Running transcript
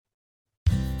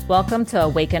Welcome to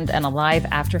Awakened and Alive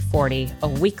After 40, a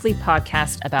weekly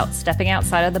podcast about stepping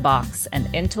outside of the box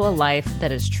and into a life that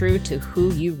is true to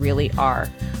who you really are.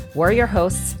 We're your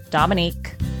hosts,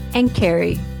 Dominique and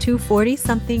Carrie, two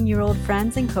 40-something-year-old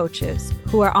friends and coaches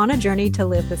who are on a journey to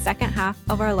live the second half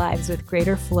of our lives with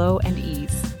greater flow and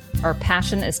ease. Our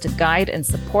passion is to guide and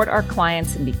support our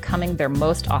clients in becoming their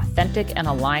most authentic and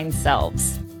aligned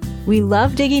selves. We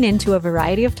love digging into a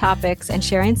variety of topics and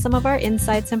sharing some of our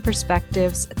insights and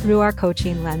perspectives through our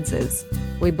coaching lenses.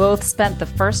 We both spent the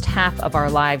first half of our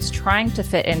lives trying to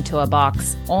fit into a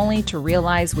box, only to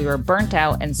realize we were burnt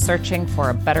out and searching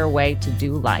for a better way to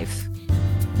do life.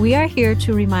 We are here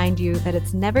to remind you that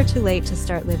it's never too late to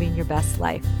start living your best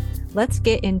life. Let's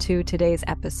get into today's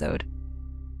episode.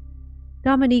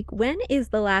 Dominique, when is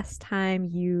the last time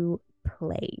you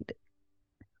played?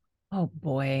 Oh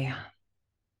boy.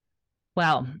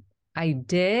 Well, I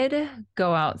did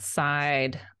go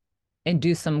outside and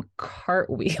do some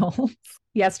cartwheels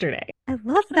yesterday. I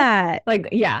love that.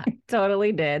 Yeah,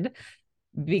 totally did.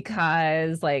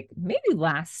 Because maybe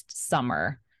last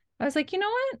summer, I was like, you know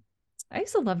what? I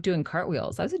used to love doing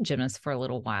cartwheels. I was a gymnast for a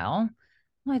little while.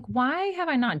 I'm like, why have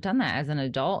I not done that as an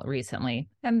adult recently?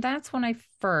 And that's when I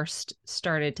first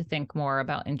started to think more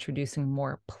about introducing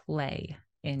more play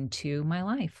into my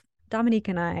life. Dominique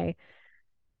and I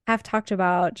have talked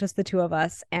about, just the two of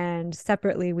us, and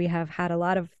separately we have had a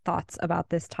lot of thoughts about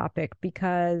this topic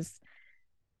because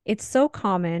it's so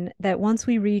common that once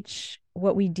we reach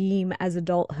what we deem as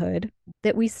adulthood,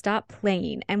 that we stop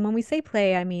playing. And when we say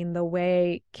play, I mean the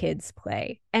way kids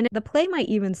play. And the play might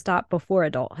even stop before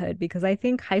adulthood, because I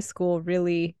think high school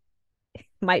really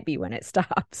might be when it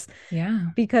stops. Yeah.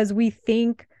 Because we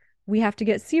think we have to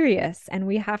get serious and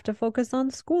we have to focus on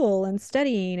school and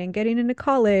studying and getting into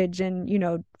college and,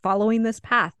 following this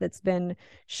path that's been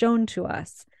shown to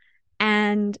us.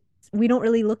 And we don't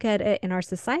really look at it in our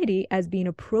society as being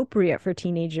appropriate for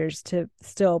teenagers to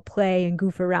still play and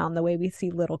goof around the way we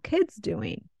see little kids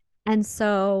doing. And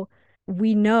so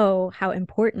we know how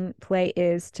important play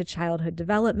is to childhood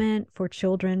development for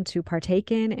children to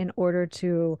partake in order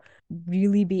to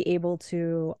really be able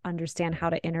to understand how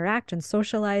to interact and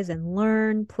socialize and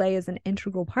learn. Play is an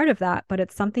integral part of that, but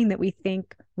it's something that we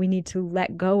think we need to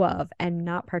let go of and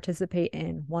not participate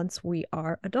in once we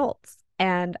are adults.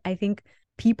 And I think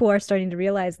people are starting to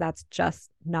realize that's just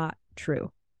not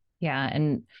true. Yeah.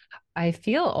 And I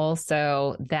feel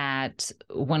also that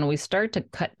when we start to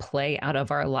cut play out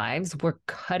of our lives, we're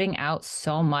cutting out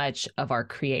so much of our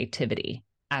creativity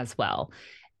as well.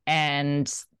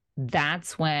 And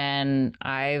that's when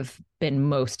I've been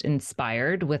most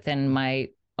inspired within my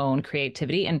own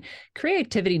creativity. And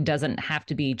creativity doesn't have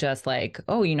to be just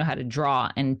oh, you know how to draw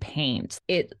and paint.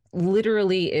 It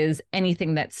literally is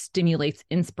anything that stimulates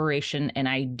inspiration and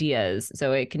ideas.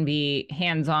 So it can be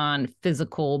hands-on,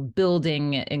 physical,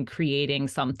 building and creating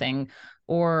something,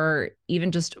 or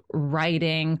even just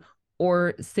writing,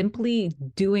 or simply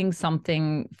doing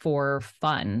something for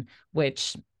fun,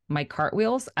 which my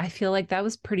cartwheels, I feel like that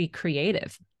was pretty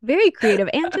creative. Very creative.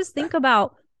 And just think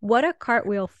about what a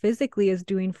cartwheel physically is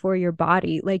doing for your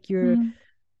body. You're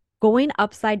going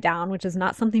upside down, which is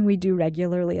not something we do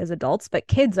regularly as adults, but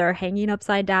kids are hanging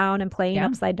upside down and playing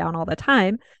upside down all the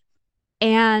time.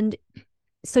 And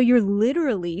so you're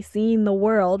literally seeing the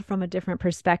world from a different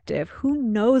perspective. Who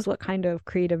knows what kind of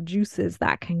creative juices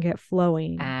that can get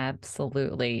flowing?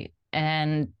 Absolutely.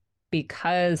 And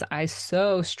because I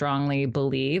so strongly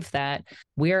believe that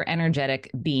we're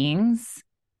energetic beings,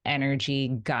 energy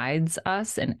guides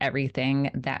us in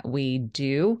everything that we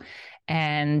do.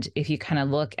 And if you kind of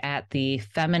look at the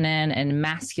feminine and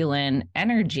masculine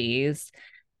energies,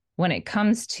 when it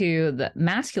comes to the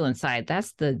masculine side,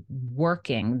 that's the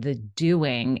working, the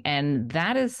doing. And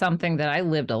that is something that I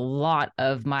lived a lot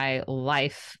of my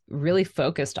life really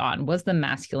focused on, was the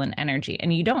masculine energy.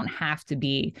 And you don't have to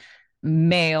be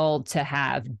male to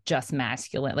have just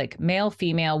masculine, male,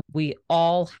 female, we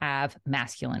all have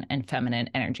masculine and feminine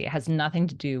energy. It has nothing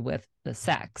to do with the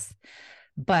sex.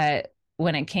 But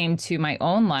when it came to my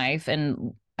own life,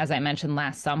 and as I mentioned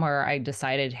last summer, I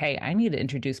decided, hey, I need to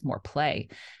introduce more play.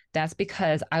 That's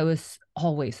because I was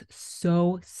always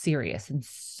so serious and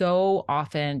so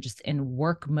often just in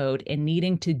work mode and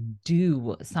needing to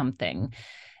do something.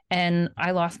 And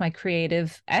I lost my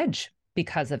creative edge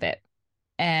because of it.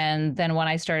 And then when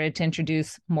I started to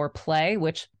introduce more play,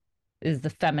 which is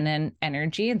the feminine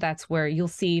energy, that's where you'll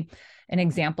see an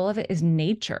example of it is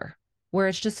nature, where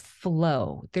it's just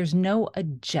flow. There's no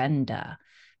agenda.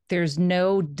 There's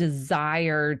no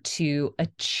desire to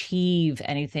achieve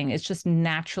anything. It's just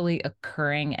naturally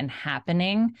occurring and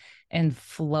happening and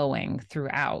flowing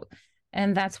throughout.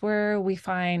 And that's where we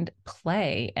find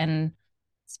play. And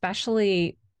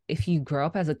especially if you grow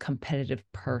up as a competitive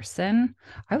person.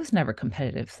 I was never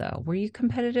competitive, though. Were you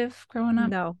competitive growing up?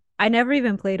 No, I never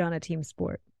even played on a team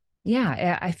sport.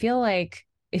 Yeah, I feel like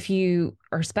if you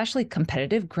are especially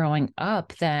competitive growing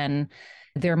up, then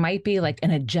there might be like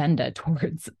an agenda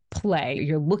towards play.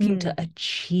 You're looking to Mm.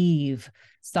 achieve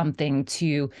something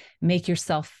to make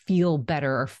yourself feel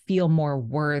better or feel more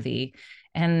worthy.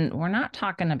 And we're not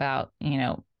talking about,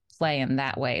 play in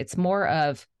that way. It's more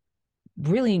of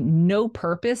really no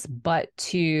purpose but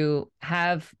to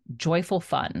have joyful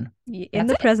fun. In That's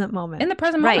the it, present in moment. the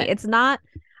present Right. moment. It's not,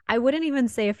 I wouldn't even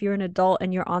say if you're an adult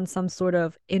and you're on some sort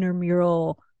of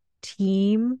intramural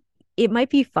team, it might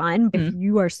be fun if Mhm.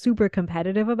 you are super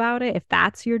competitive about it. If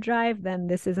that's your drive, then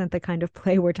this isn't the kind of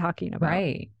play we're talking about.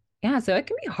 Right. Yeah. So it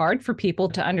can be hard for people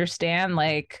to understand,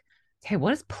 like, hey, what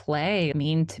does play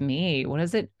mean to me? What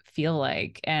does it feel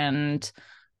like? And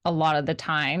a lot of the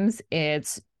times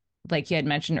it's like you had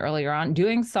mentioned earlier on,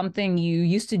 doing something you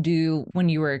used to do when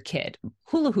you were a kid,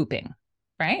 hula hooping,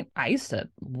 right? I used to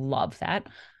love that.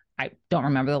 I don't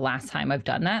remember the last time I've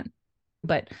done that,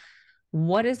 but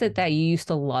what is it that you used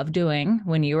to love doing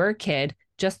when you were a kid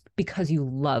just because you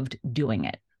loved doing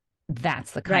it?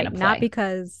 That's the kind Right. of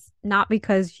play. Not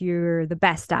because you're the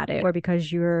best at it or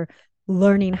because you're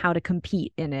learning how to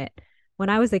compete in it. When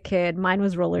I was a kid, mine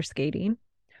was roller skating.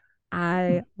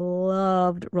 I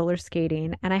loved roller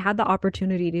skating and I had the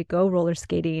opportunity to go roller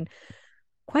skating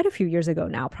quite a few years ago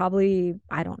now, probably,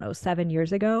 I don't know, 7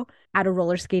 years ago at a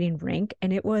roller skating rink.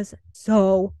 And it was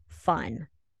so fun.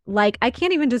 Like, I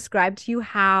can't even describe to you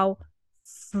how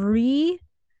free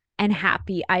and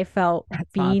happy I felt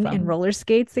That's being in awesome. roller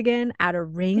skates again at a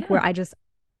rink Yeah. where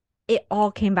it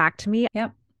all came back to me.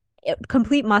 Yep.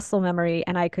 Complete muscle memory,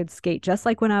 and I could skate just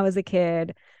like when I was a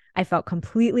kid. I felt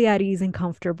completely at ease and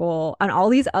comfortable. And all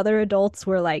these other adults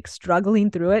were like struggling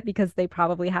through it because they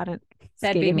probably hadn't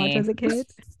That'd be skated much me. as a kid.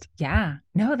 Yeah.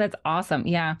 No, that's awesome.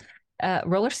 Yeah.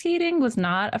 Roller skating was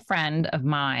not a friend of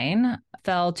mine.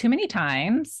 Fell too many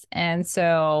times. And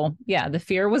so, yeah, the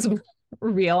fear was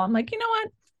real. I'm like, you know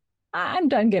what? I'm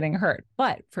done getting hurt.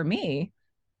 But for me,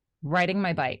 riding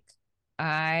my bike,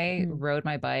 I Mm. rode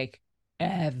my bike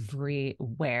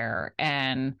everywhere.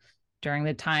 And during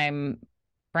the time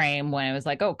frame when it was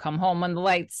like, oh, come home when the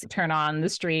lights turn on the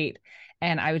street,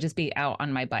 and I would just be out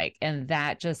on my bike. And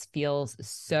that just feels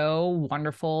so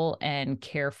wonderful and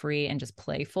carefree and just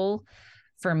playful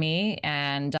for me.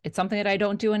 And it's something that I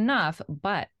don't do enough.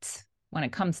 But when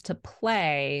it comes to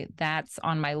play, that's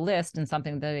on my list and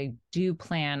something that I do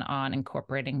plan on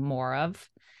incorporating more of.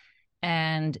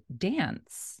 And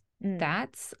dance. Mm.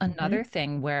 That's Mm-hmm. another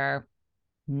thing where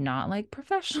not like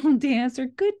professional dance or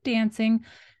good dancing,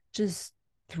 just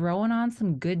throwing on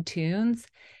some good tunes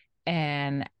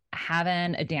and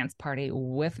having a dance party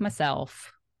with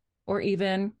myself, or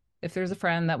even if there's a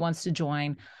friend that wants to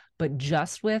join, but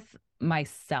just with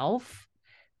myself,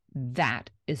 that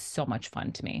is so much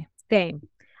fun to me. Same.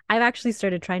 I've actually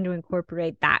started trying to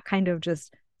incorporate that kind of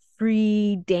just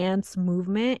free dance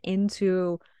movement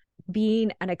into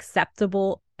being an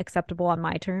acceptable on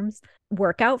my terms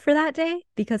workout for that day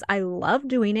because I love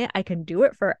doing it. I can do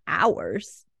it for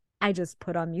hours. I just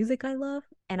put on music I love.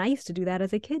 And I used to do that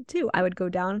as a kid too. I would go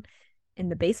down in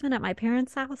the basement at my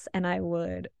parents' house and I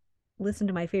would listen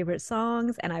to my favorite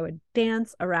songs and I would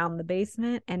dance around the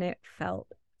basement and it felt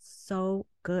so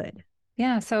good.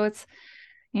 Yeah. So it's,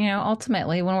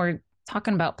 ultimately, when we're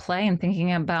talking about play and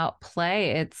thinking about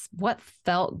play, it's what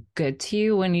felt good to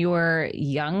you when you were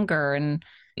younger. And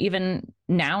even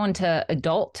now into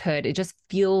adulthood, it just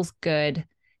feels good.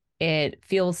 It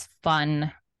feels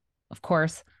fun, of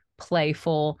course,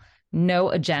 playful, no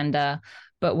agenda.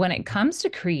 But when it comes to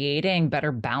creating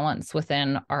better balance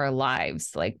within our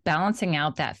lives, like balancing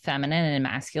out that feminine and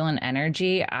masculine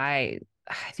energy, I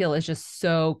feel is just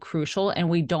so crucial. And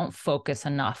we don't focus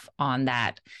enough on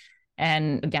that.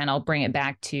 And again, I'll bring it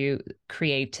back to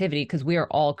creativity because we are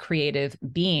all creative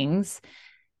beings.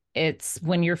 It's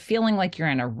when you're feeling like you're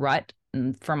in a rut,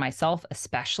 and for myself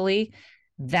especially,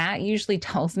 that usually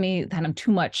tells me that I'm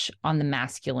too much on the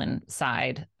masculine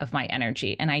side of my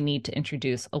energy. And I need to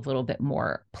introduce a little bit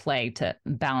more play to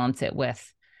balance it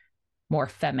with more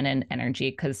feminine energy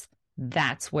because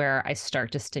that's where I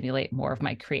start to stimulate more of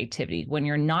my creativity. When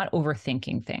you're not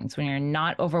overthinking things, when you're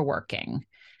not overworking,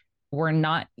 we're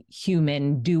not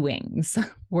human doings,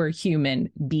 we're human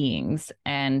beings.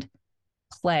 And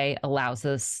play allows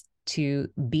us to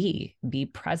be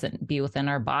present, be within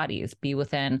our bodies, be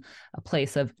within a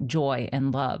place of joy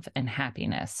and love and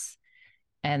happiness.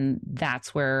 And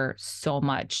that's where so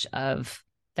much of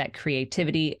that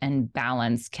creativity and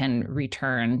balance can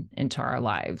return into our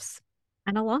lives.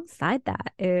 And alongside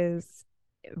that is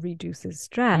it reduces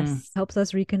stress, helps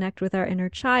us reconnect with our inner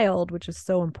child, which is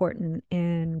so important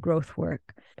in growth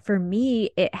work. For me,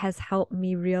 it has helped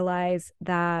me realize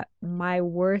that my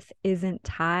worth isn't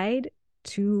tied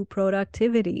to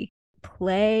productivity.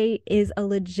 Play is a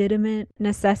legitimate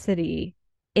necessity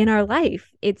in our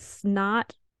life. It's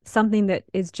not something that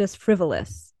is just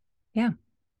frivolous. Yeah.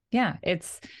 Yeah.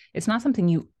 It's not something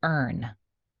you earn,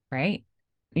 right?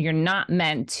 You're not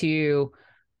meant to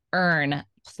earn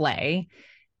play.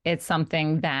 It's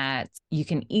something that you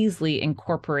can easily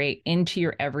incorporate into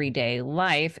your everyday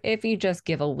life if you just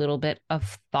give a little bit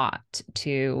of thought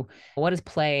to what does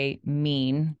play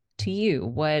mean to you?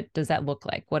 What does that look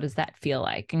like? What does that feel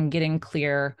like? And getting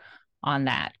clear on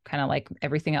that, kind of like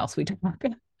everything else we talk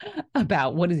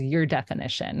about. What is your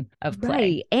definition of play?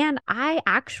 Right. And I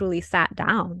actually sat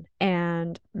down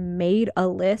and made a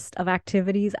list of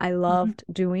activities I loved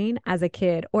doing as a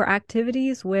kid, or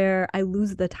activities where I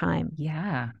lose the time.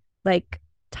 Yeah. Like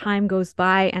time goes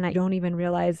by and I don't even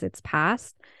realize it's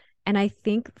passed. And I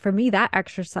think for me, that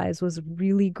exercise was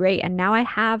really great. And now I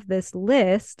have this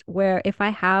list where if I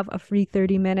have a free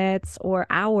 30 minutes or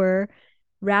hour,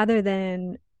 rather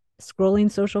than scrolling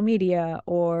social media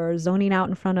or zoning out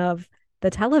in front of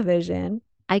the television,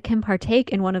 I can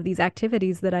partake in one of these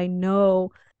activities that I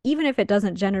know, even if it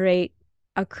doesn't generate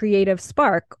a creative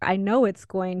spark, I know it's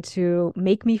going to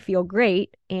make me feel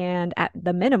great and at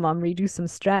the minimum, reduce some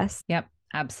stress. Yep,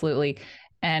 absolutely.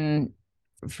 And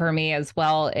for me as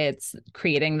well, it's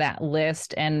creating that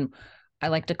list. And I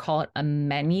like to call it a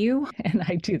menu. And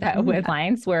I do that with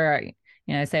clients where,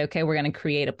 I say, okay, we're going to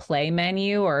create a play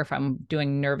menu, or if I'm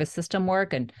doing nervous system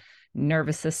work, and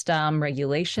nervous system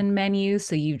regulation menu.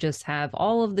 So you just have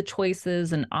all of the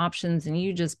choices and options, and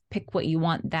you just pick what you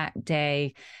want that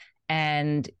day.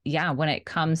 And yeah, when it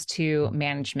comes to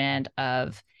management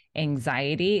of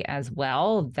anxiety as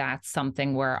well, that's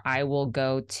something where I will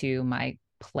go to my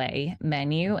play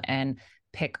menu and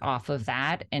pick off of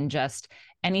that, and just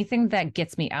anything that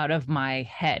gets me out of my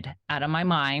head, out of my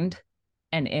mind,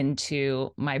 and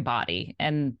into my body.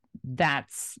 And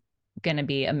that's going to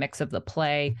be a mix of the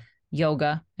play.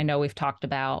 Yoga, I know we've talked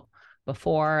about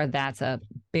before. That's a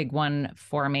big one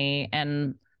for me.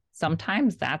 And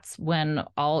sometimes that's when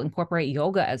I'll incorporate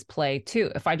yoga as play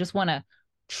too. If I just want to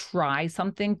try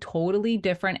something totally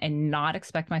different and not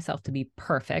expect myself to be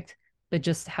perfect, but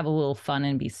just have a little fun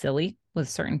and be silly with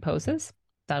certain poses,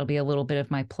 that'll be a little bit of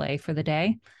my play for the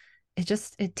day.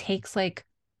 It takes like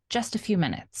just a few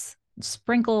minutes.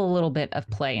 Sprinkle a little bit of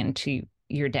play into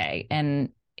your day, and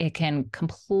it can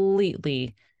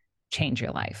completely change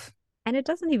your life. And it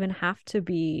doesn't even have to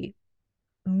be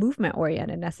movement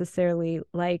oriented necessarily.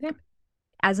 Like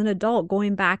as an adult,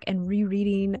 going back and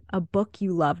rereading a book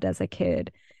you loved as a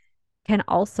kid can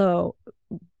also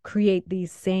create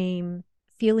these same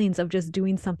feelings of just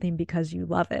doing something because you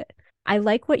love it. I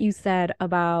like what you said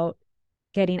about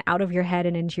getting out of your head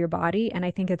and into your body. And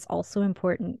I think it's also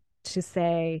important to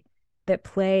say that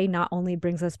play not only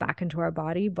brings us back into our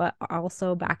body, but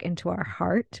also back into our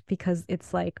heart, because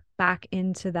it's like back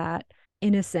into that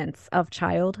innocence of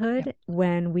childhood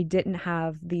when we didn't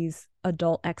have these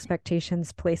adult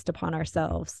expectations placed upon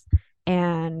ourselves.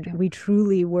 And we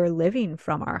truly were living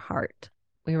from our heart.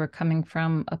 We were coming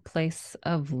from a place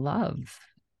of love.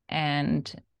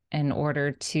 And in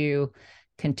order to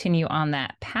continue on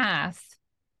that path,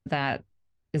 that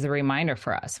is a reminder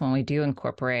for us when we do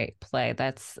incorporate play.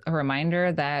 That's a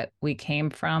reminder that we came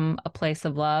from a place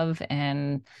of love,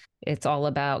 and it's all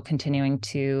about continuing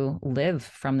to live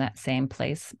from that same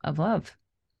place of love.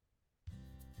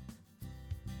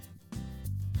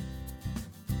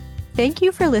 Thank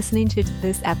you for listening to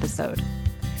this episode.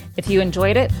 If you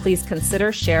enjoyed it, please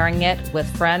consider sharing it with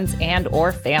friends and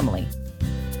or family.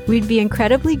 We'd be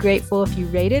incredibly grateful if you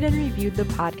rated and reviewed the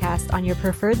podcast on your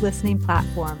preferred listening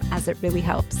platform, as it really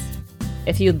helps.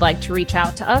 If you'd like to reach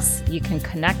out to us, you can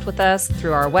connect with us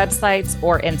through our websites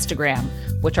or Instagram,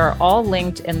 which are all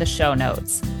linked in the show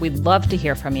notes. We'd love to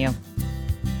hear from you.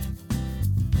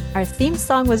 Our theme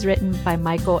song was written by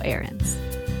Michael Ahrens.